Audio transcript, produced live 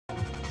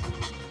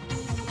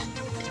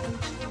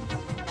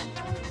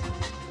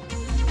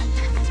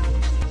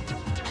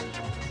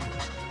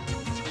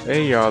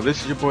Hey y'all,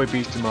 this is your boy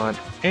Beastamon,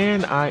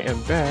 and I am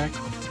back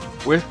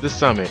with the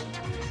summit.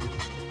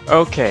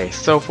 Okay,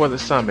 so for the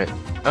summit,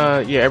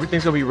 yeah,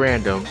 everything's gonna be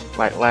random,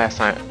 like last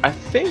time. I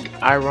think,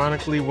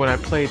 ironically, when I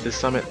played the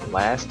summit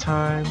last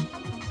time,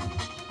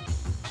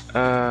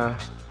 well,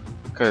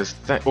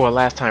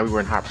 last time we were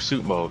in hot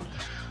pursuit mode,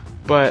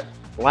 but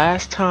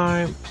last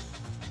time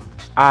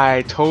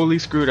I totally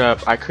screwed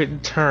up. I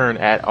couldn't turn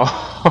at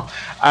all.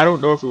 I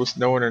don't know if it was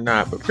snowing or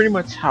not, but pretty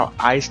much how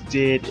Ice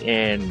did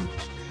in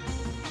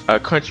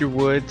Country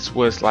Woods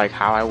was like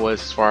how I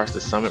was as far as the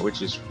summit,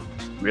 which is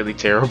really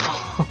terrible.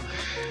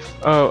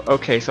 Oh,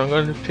 okay, so I'm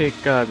going to pick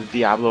the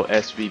Diablo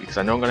SV because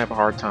I know I'm going to have a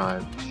hard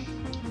time.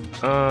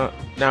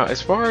 Now,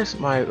 as far as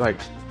my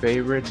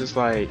favorites, it's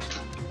like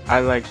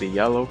I like the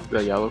yellow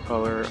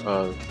color,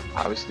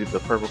 obviously the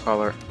purple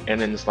color, and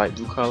then this light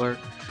blue color.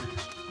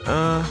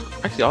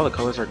 Actually all the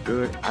colors are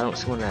good. I don't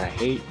see one that I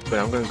hate, but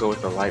I'm gonna go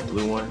with the light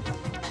blue one.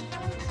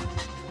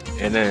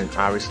 And then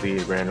obviously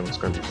random is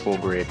gonna be full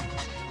grid.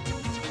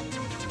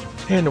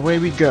 And away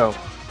we go.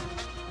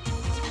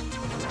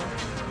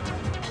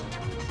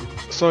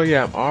 So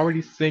yeah, I'm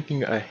already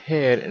thinking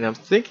ahead, and I'm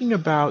thinking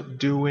about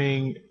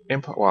doing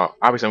Empire. Well,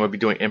 obviously I'm gonna be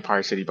doing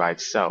Empire City by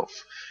itself.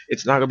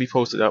 It's not gonna be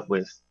posted up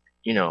with,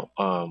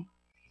 it's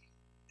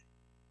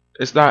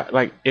not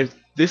like if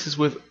this is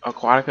with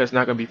Aquatica, it's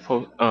not going to be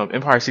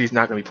Empire City is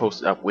not going to be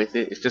posted up with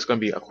it. It's just going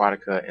to be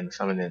Aquatica and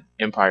some of the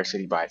Empire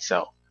City by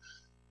itself.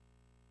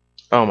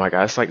 Oh my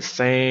god, it's like the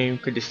same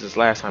conditions as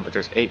last time, but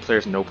there's 8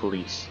 players, no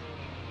police.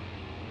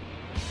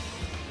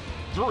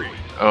 3.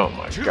 Oh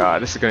my 2,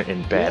 god, this is going to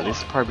end bad. This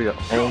is probably the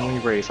only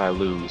race I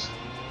lose.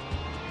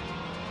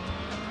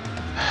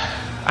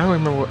 I don't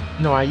remember what.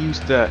 No, I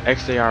used the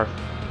XJR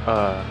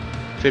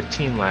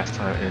 15 last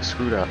time and it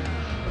screwed up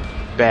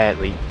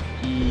badly.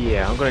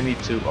 Yeah, I'm gonna need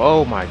to.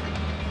 Oh my.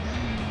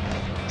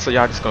 So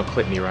y'all just gonna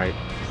clip me, right?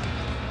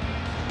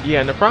 Yeah,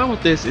 and the problem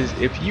with this is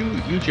if you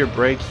use your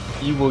brake,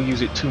 you will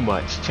use it too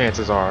much.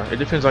 Chances are. It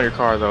depends on your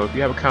car, though. If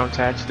you have a count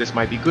attach, this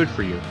might be good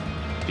for you,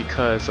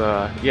 because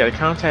yeah, the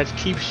count attach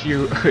keeps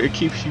you it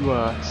keeps you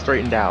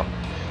straightened out.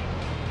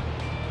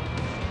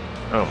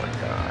 Oh my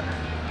god.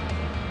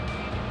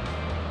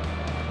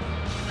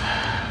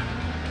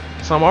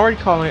 So I'm already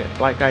calling it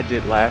like I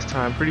did last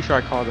time. Pretty sure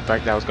I called the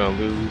fact that I was going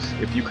to lose.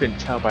 If you couldn't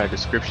tell by the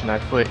description I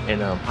put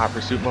in hot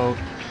pursuit mode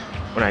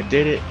when I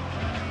did it.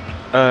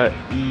 Oh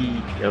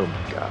my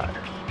god.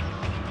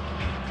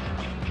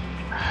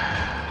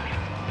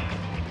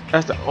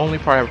 That's the only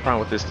part I have a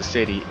problem with this, the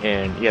city.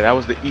 And yeah, that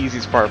was the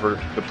easiest part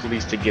for the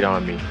police to get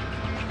on me.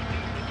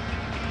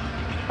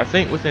 I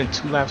think within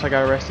 2 laps I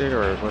got arrested,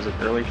 or was it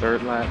early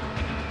 3rd lap?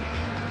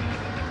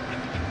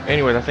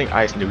 Anyways, I think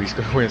Ice knew he's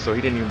gonna win, so he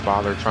didn't even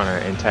bother trying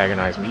to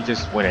antagonize me. He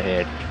just went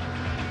ahead.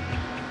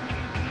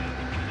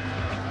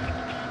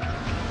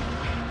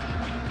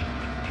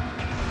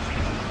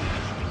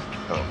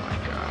 Oh my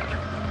god.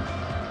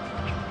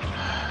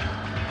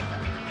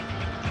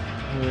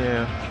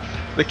 Yeah.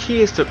 The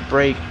key is to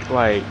brake,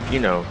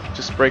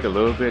 just brake a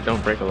little bit,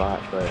 don't brake a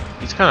lot, but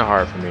it's kind of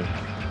hard for me.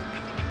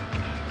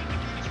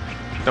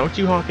 Don't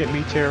you honk at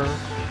me, Terror.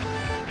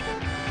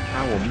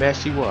 I will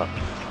mess you up.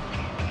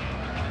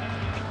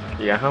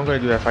 Yeah, how am I going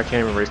to do that if I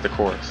can't even race the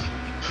course?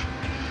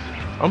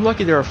 I'm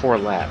lucky there are 4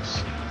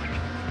 laps.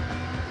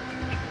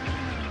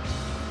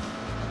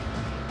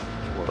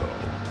 Whoa.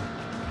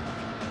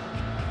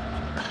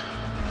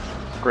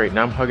 Great,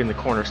 now I'm hugging the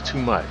corners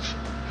too much.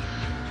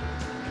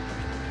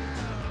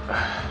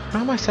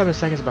 How am I 7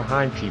 seconds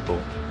behind people?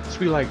 This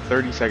should be like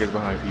 30 seconds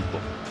behind people.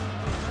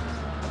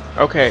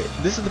 Okay,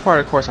 this is the part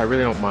of the course I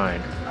really don't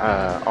mind.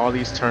 All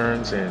these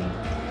turns, and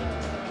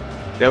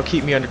they'll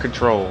keep me under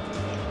control.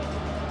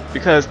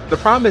 Because the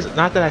problem is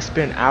not that I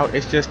spin out,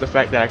 it's just the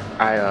fact that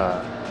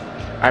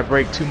I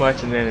brake too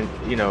much, and then,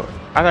 either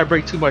I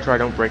brake too much or I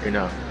don't brake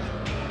enough.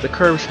 The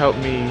curves help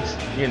me,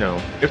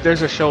 if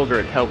there's a shoulder,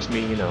 it helps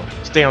me,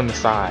 stay on the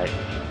side.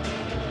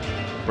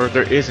 Or if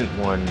there isn't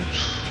one,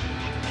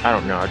 I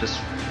don't know, I just,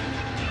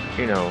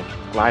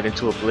 glide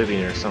into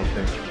oblivion or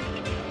something.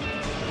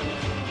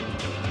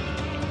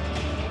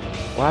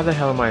 Why the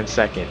hell am I in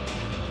 2nd?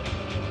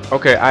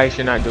 Okay, Ice,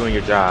 you're not doing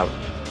your job.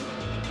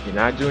 You're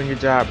not doing your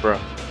job, bro.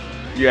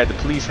 You had the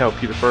police help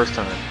you the first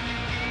time.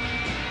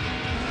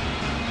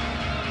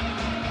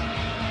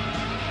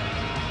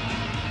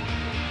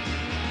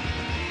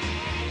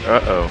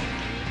 Uh-oh.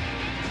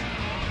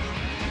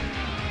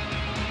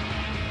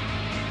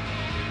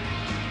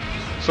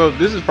 So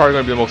this is probably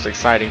going to be the most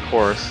exciting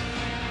course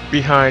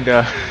behind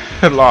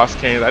Lost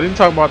Canyons. I didn't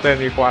talk about that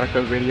in the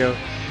Aquatica video,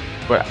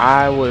 but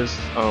I was,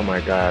 oh my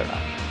god,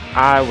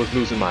 I was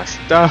losing my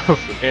stuff,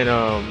 and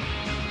oh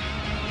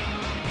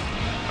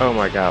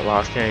my god,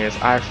 Lost Canyons,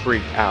 I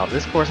freaked out.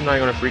 This course I'm not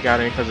gonna freak out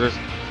in because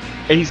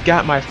he's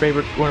got my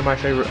favorite, one of my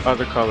favorite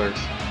other colors.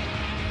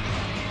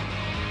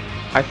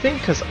 I think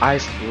because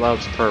Ice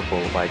loves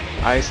purple, like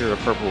Ice is a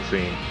purple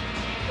fiend.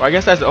 Well, I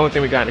guess that's the only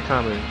thing we got in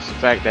common, is the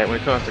fact that when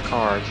it comes to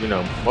cars,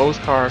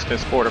 most cars can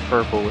sport a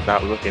purple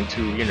without looking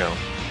too,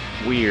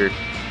 weird.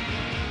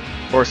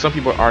 Or some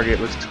people argue it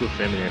looks too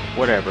effeminate,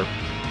 whatever.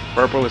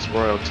 Purple is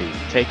royalty.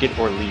 Take it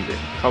or leave it.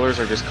 Colors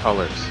are just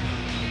colors.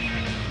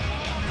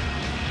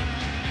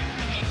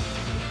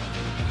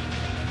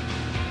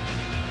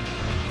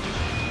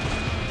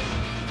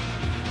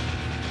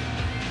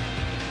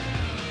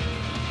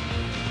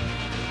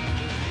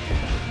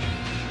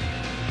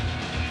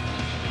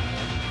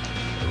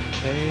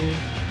 Okay.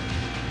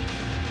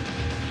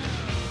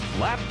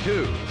 Lap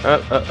 2.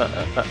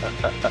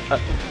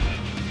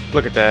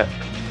 Look at that.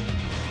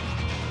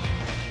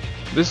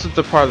 This is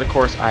the part of the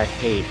course I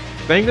hate.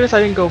 Thank goodness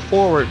I didn't go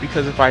forward,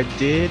 because if I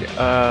did,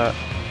 I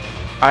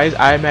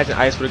imagine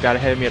Ice would have got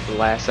ahead of me at the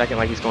last second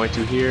like he's going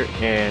to here,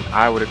 and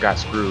I would have got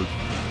screwed.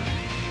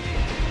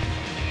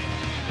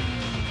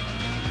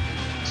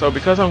 So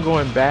because I'm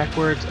going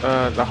backwards,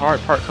 the hard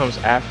part comes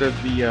after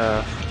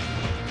the,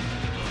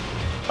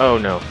 oh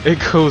no, it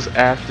goes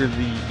after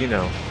the, you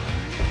know,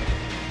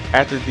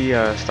 after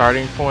the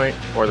starting point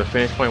or the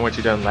finish point once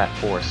you're done lap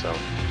 4, so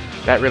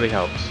that really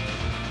helps.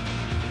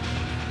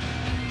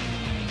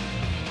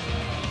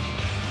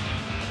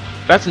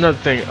 That's another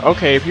thing.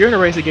 Okay, if you're in a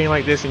racing game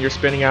like this and you're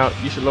spinning out,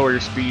 you should lower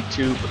your speed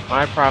too. But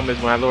my problem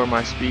is when I lower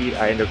my speed,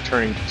 I end up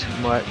turning too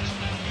much,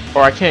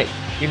 or I can't,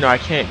 you know, I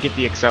can't get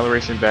the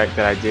acceleration back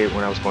that I did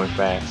when I was going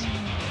fast.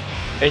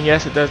 And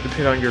yes, it does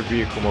depend on your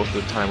vehicle most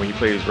of the time when you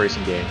play this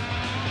racing game.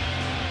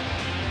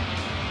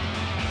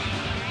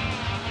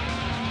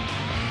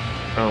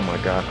 Oh my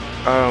god.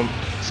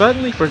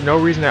 Suddenly, for no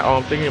reason at all,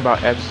 I'm thinking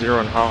about F-Zero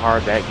and how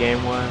hard that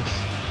game was.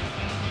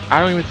 I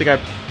don't even think I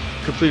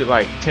completed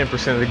like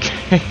 10% of the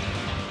game.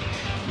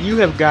 You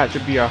have got to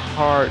be a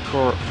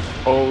hardcore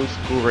old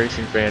school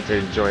racing fan to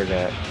enjoy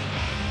that.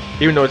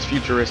 Even though it's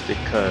futuristic,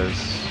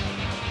 because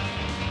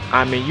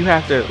I mean, you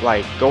have to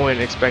like go in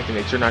expecting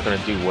that you're not going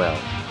to do well.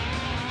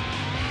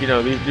 You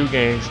know, these new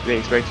games, they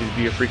expect you to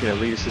be a freaking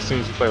elitist as soon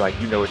as you play, like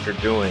you know what you're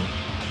doing.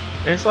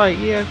 And it's like,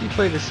 yeah, if you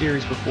played the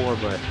series before,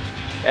 but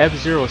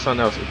F-Zero is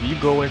something else. If you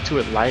go into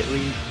it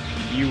lightly,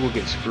 you will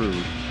get screwed.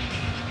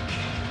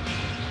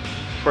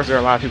 Of course, there are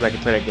a lot of people that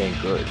can play that game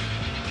good.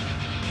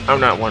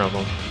 I'm not one of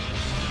them.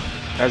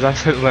 As I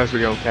said in the last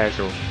video, I'm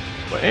casual.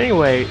 But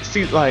anyway,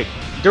 see, like,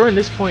 during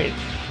this point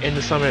in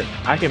the summit,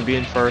 I can be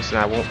in first and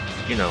I won't,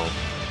 you know,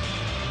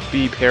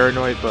 be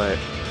paranoid, but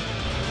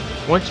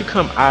once you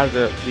come out of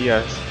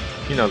the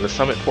you know, the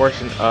summit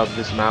portion of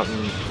this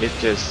mountain, it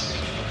just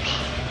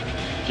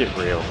get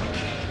real.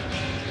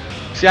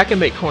 See, I can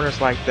make corners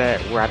like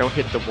that where I don't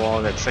hit the wall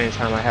and at the same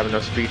time I have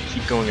enough speed to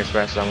keep going as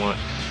fast as I want.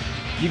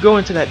 You go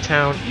into that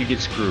town, you get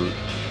screwed.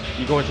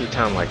 You go into the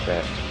town like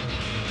that.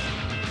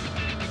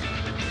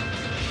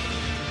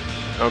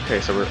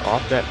 Okay, so we're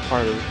off that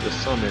part of the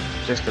summit,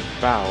 just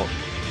about.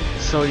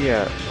 So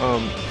yeah,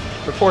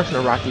 the portion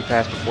of Rocky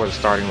Pass before the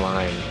starting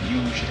line,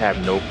 you should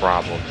have no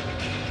problem.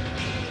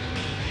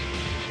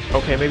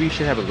 Okay, maybe you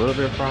should have a little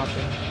bit of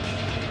problem.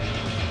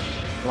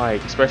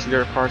 Like, especially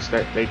there are parts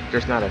that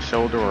there's not a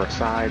shoulder or a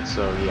side,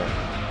 so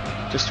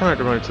yeah. Just try not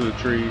to run into the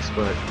trees,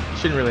 but you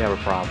shouldn't really have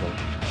a problem.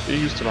 If you're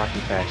used to Rocky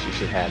Pass, you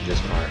should have this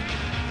part.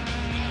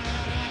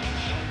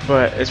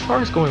 But as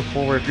far as going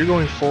forward, if you're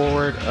going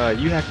forward,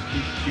 you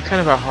kind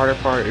of have a harder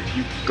part if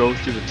you go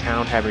through the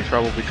town having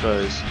trouble,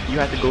 because you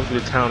have to go through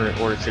the town in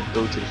order to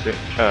go to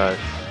the,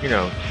 you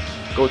know,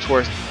 go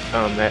towards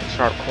that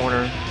sharp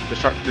corner,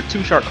 the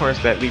two sharp corners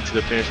that lead to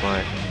the finish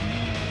line.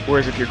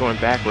 Whereas if you're going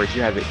backwards,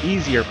 you have the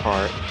easier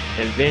part,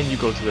 and then you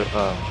go to the,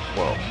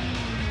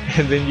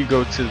 and then you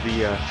go to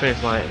the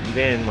finish line, and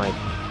then, like,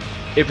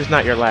 if it's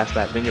not your last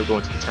lap, then you'll go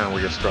into the town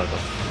where you're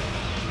struggling.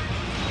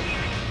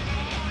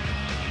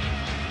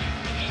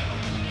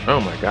 Oh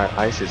my god,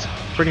 Ice is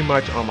pretty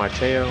much on my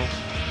tail.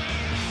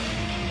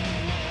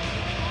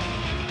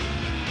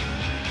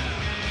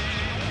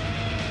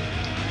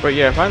 But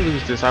yeah, if I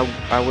lose this, I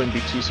wouldn't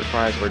be too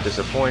surprised or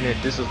disappointed.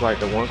 This is like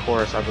the one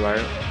course I'd be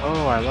like,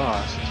 oh, I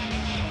lost.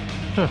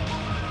 Huh.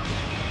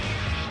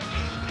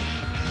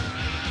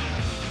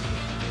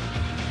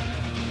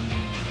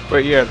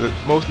 But yeah, the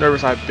most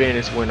nervous I've been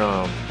is when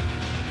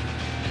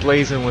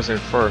Blazin was in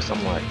first.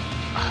 I'm like,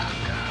 oh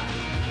god,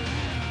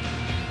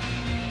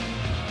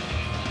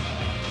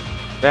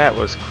 that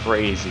was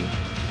crazy.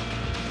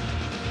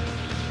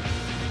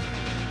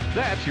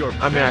 That's your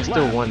I mean, I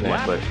still won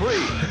that, but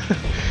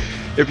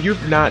if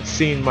you've not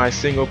seen my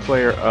single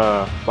player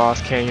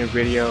Boss Canyon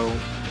video,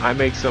 I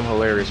make some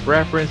hilarious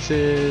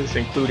references,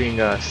 including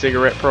a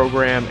cigarette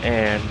program,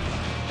 and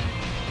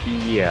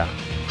yeah.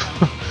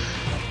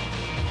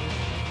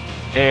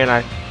 And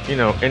I, you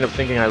know, end up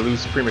thinking I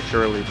lose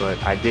prematurely,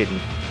 but I didn't.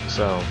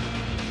 So,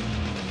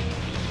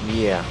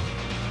 yeah.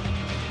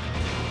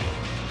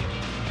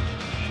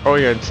 Oh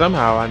yeah, and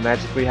somehow I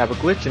magically have a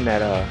glitch in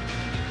that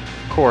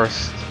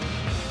course,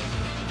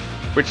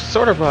 which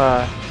sort of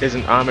is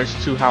an homage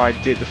to how I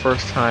did the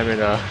first time in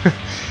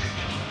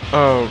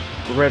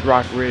Red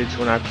Rock Ridge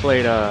when I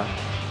played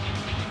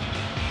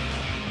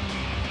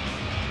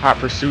Hot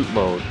Pursuit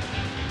mode.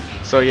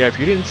 So yeah, if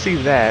you didn't see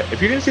that,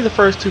 if you didn't see the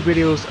first two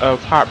videos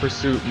of Hot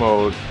Pursuit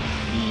mode,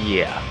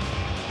 yeah,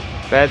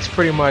 that's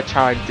pretty much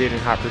how I did in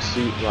Hot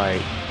Pursuit.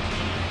 Like,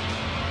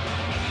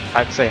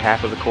 I'd say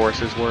half of the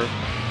course is worth.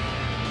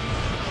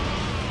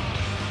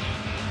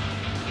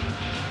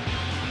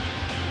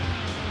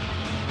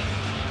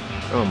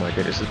 Oh my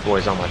goodness, this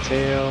boy's on my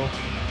tail.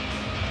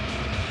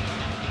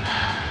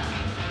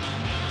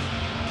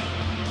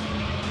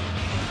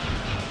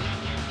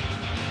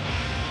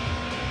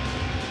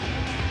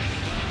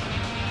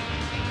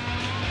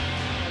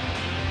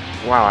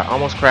 Wow, I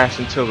almost crashed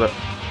into the...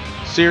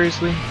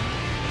 Seriously?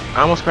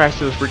 I almost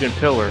crashed into the freaking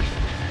pillar.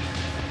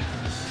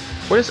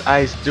 What is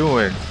Ice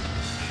doing?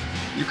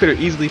 You could have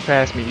easily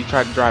passed me. You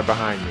tried to drive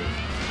behind me.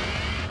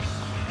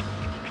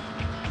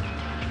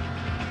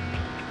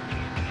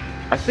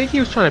 I think he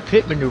was trying to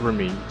pit maneuver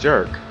me,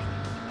 jerk.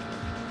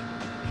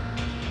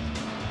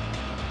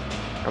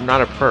 I'm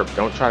not a perp.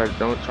 Don't try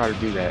to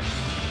do that.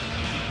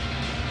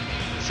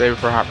 Save it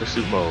for hot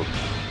pursuit mode.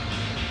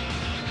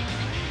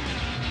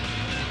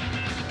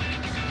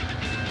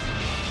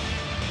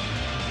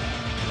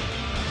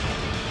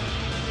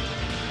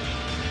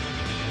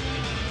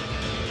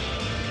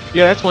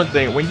 Yeah, that's one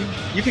thing. When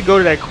you could go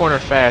to that corner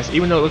fast,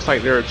 even though it looks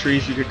like there are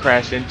trees you could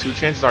crash into,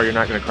 chances are you're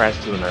not going to crash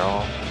into them at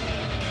all.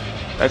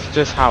 That's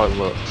just how it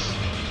looks.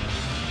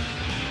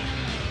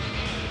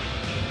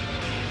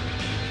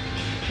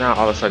 Now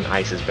all of a sudden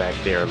Ice is back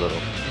there a little.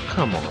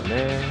 Come on,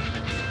 man.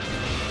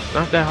 It's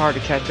not that hard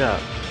to catch up.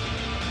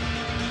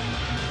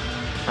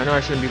 I know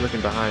I shouldn't be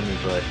looking behind me,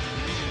 but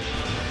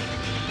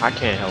I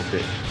can't help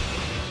it.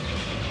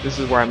 This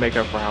is where I make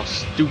up for how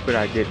stupid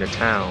I did in the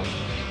town.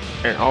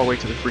 And all the way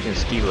to the freaking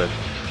ski lift.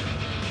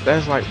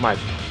 That's like my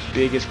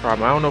biggest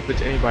problem. I don't know if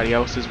it's anybody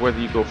else's, whether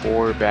you go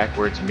forward,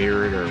 backwards,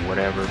 mirrored, or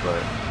whatever,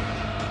 but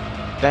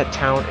that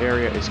town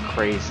area is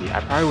crazy.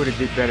 I probably would have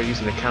did better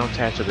using the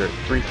Countach of the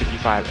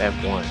 355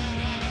 F1.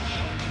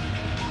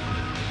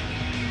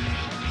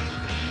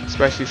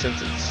 Especially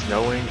since it's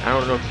snowing. I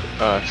don't know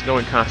if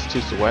snowing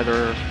constitutes the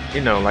weather,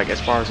 you know, like as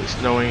far as it's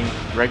snowing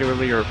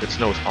regularly or if it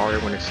snows harder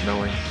when it's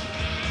snowing.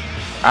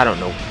 I don't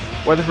know.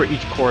 Weather for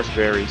each course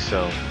varies,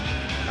 so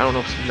I don't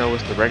know if snow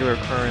is the regular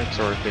occurrence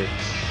or if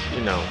it's,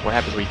 you know, what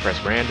happens when you press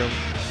random.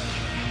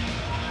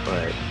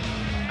 But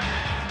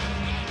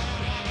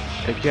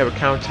if you have a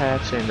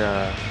Countach and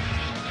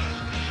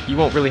you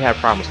won't really have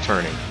problems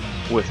turning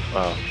with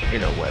you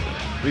know, weather.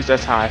 At least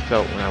that's how I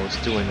felt when I was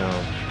doing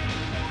what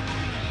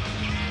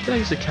did I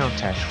use the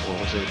Countach for?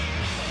 Was it,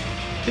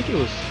 I think it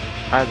was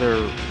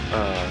either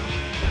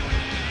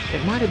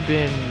it might have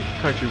been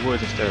Country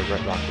Woods instead of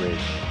Red Rock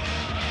Ridge.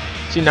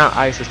 See, now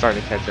Ice is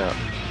starting to catch up.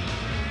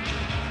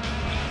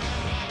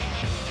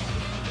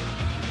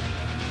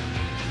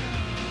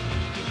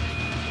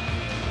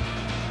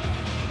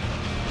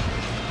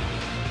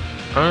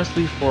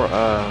 Honestly, for what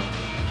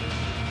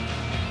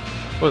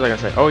was I gonna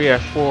say? Oh yeah,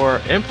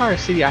 for Empire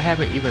City, I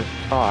haven't even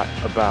thought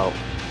about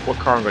what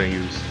car I'm gonna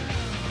use.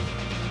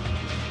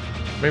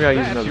 Maybe I'll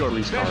use another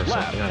police car or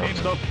something. I don't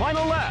know. The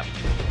final lap.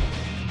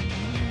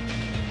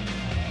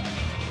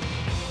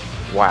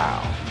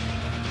 Wow,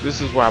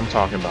 this is what I'm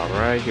talking about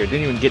right here.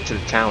 Didn't even get to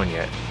the town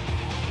yet.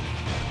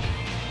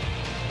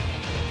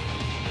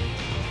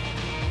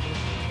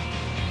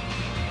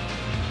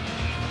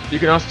 You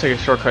can also take a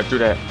shortcut through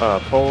that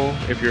pole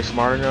if you're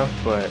smart enough,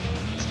 but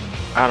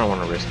I don't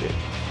want to risk it.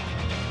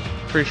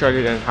 Pretty sure I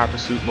did it in hot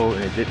pursuit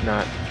mode and it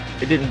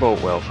didn't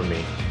bode well for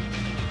me.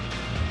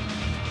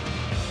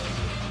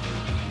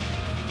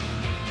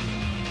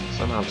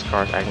 Somehow this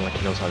car's acting like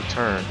it knows how to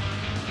turn.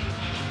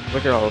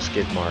 Look at all those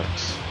skid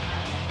marks.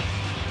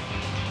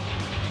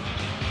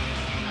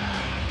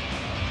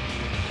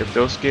 If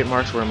those skid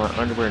marks were in my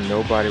underwear,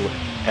 nobody would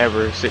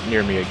ever sit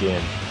near me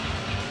again.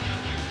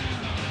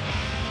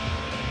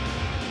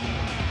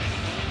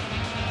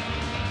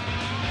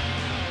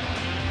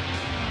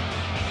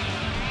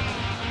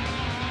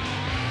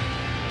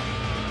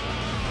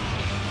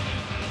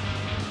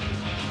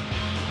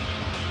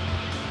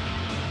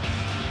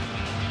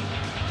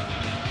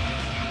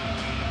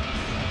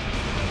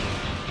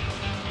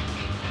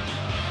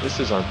 This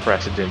is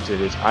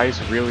unprecedented. Is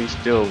Ice really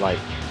still like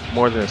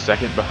more than a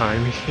second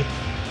behind me?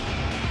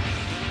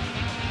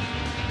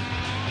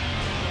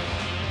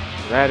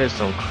 That is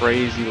some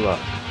crazy luck.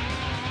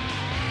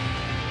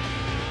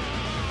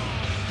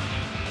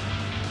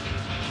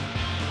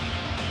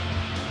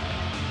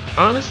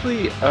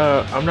 Honestly,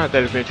 I'm not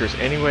that adventurous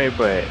anyway,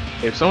 but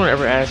if someone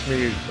ever asked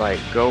me to like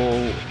go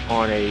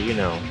on a, you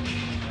know,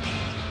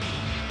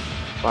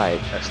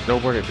 like a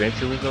snowboard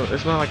adventure with them,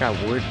 it's not like I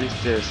would, it's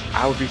just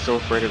I would be so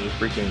afraid of the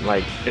freaking,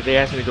 like if they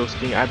asked me to go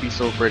skiing, I'd be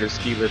so afraid of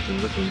ski lift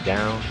and looking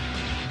down.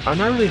 I'm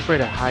not really afraid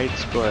of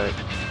heights, but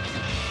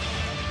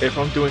if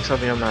I'm doing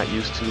something I'm not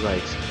used to,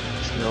 like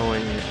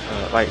snowing,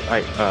 not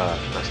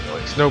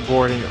snowing,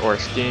 snowboarding or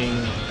skiing,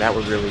 that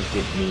would really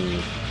get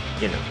me,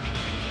 you know,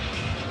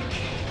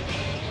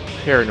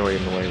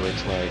 paranoid in a way where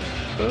it's like,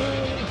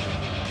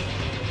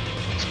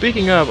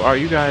 Speaking of, are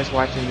you guys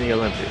watching the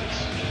Olympics?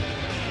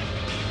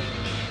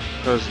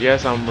 Because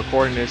yes, I'm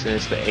recording this and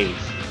it's the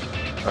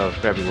 8th of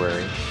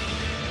February.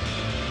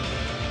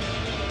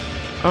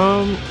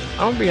 I'm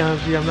gonna be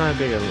honest with you, I'm not a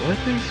big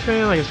Olympics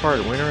fan, like as far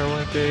as Winter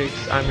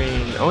Olympics. I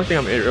mean, the only thing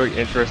I'm really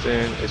interested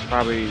in is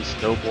probably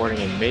snowboarding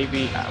and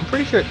maybe, I'm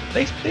pretty sure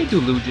they do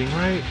luging,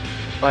 right?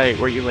 Like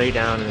where you lay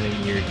down and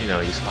then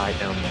you slide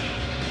down there.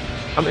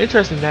 I'm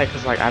interested in that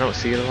because like I don't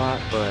see it a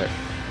lot, but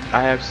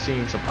I have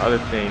seen some other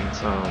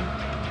things,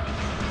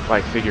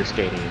 like figure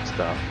skating and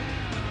stuff.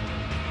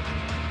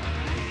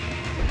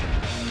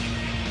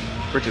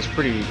 Which is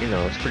pretty,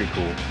 it's pretty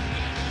cool.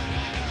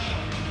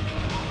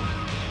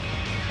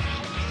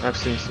 I've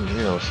seen some,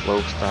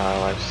 slope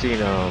style. I've seen,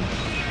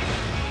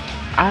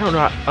 I don't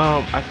know,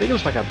 I think it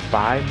was like a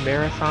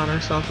bi-marathon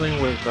or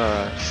something with,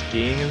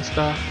 skiing and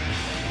stuff.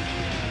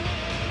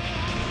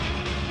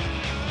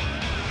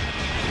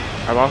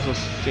 I've also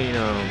seen,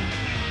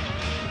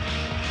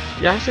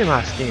 yeah, I've seen a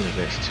lot of skiing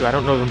events too. I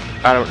don't know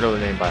the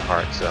name by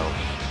heart, so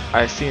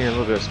I've seen a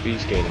little bit of speed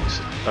skating,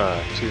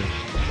 too.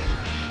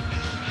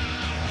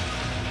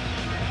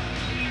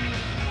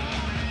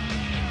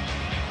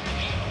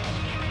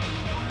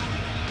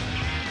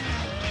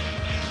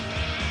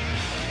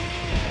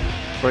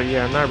 But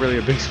yeah, I'm not really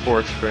a big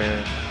sports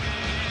fan.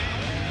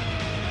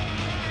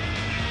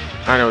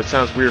 I know it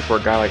sounds weird for a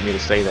guy like me to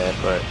say that,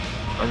 but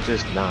I'm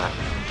just not.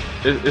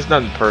 It's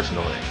nothing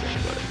personal or anything,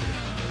 but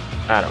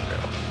I don't know.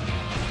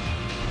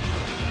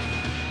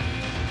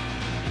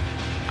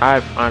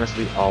 I've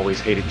honestly always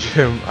hated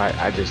gym.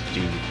 I just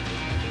do.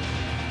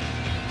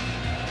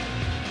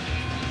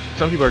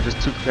 Some people are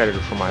just too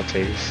competitive for my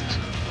taste.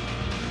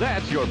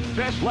 That's your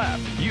best lap.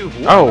 You've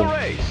won the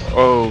race.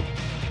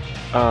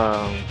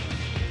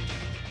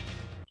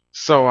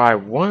 So I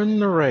won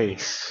the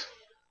race.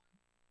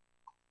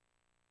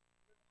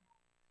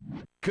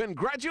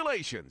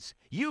 Congratulations!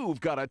 You've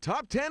got a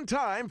top 10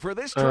 time for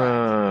this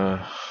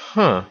track.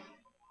 Huh.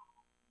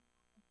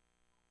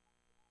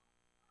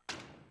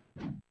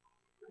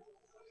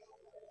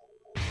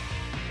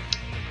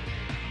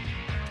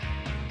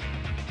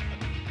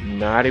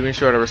 Not even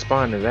sure to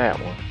respond to that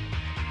one.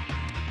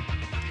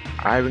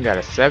 I even got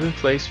a 7th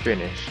place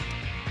finish.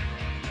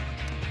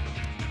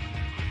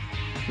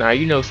 Now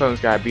you know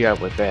something's gotta be up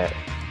with that.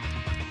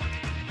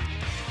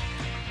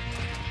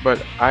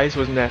 But Ice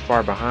wasn't that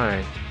far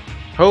behind.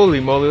 Holy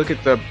moly, look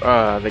at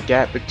the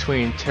gap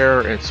between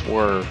Terror and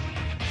Swerve.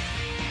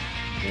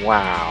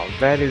 Wow,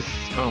 that is,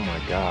 oh my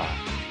god.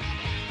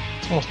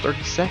 It's almost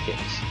 30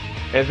 seconds.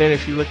 And then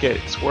if you look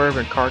at Swerve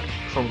and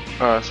from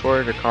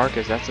Swerve to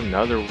Carcass, that's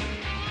another,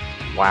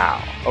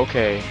 wow.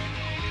 Okay,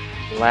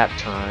 lap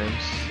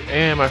times.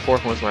 And my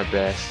 4th one's my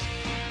best.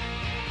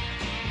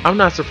 I'm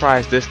not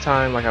surprised this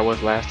time like I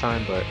was last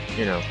time, but,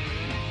 I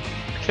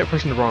kept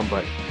pushing the wrong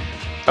button.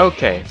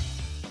 Okay.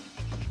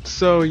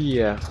 So,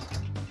 yeah.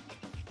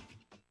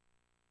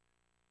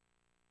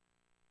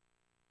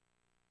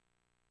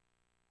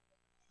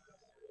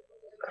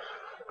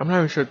 I'm not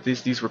even sure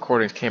if these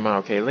recordings came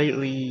out okay.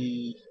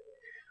 Lately,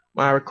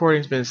 my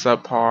recording's been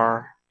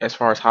subpar as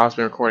far as how it's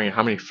been recording and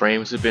how many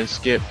frames have been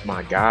skipped.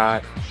 My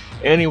god.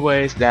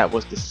 Anyways, that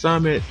was the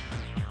summit.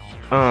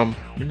 You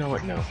know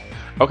what? No.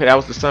 Okay, that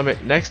was the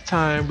summit. Next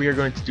time we are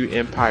going to do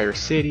Empire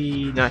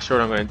City. Not sure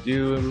what I'm going to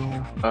do.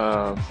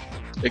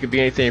 It could be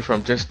anything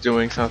from just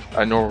doing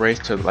a normal race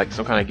to like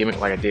some kind of gimmick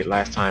like I did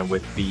last time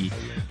with the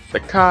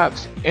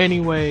cops.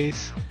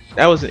 Anyways,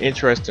 that was an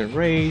interesting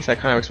race. I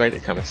kind of expected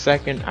to come in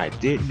second. I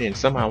didn't, and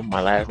somehow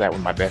my last lap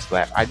was my best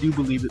lap. I do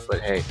believe it, but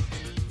hey.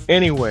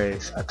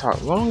 Anyways, I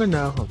talked long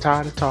enough. I'm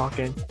tired of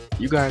talking.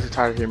 You guys are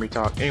tired of hearing me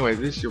talk. Anyways,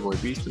 this is your boy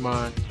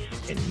Beastamon,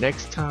 and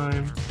next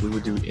time we will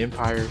do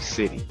Empire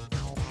City.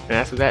 And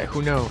after that,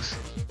 who knows?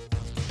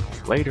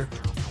 Later.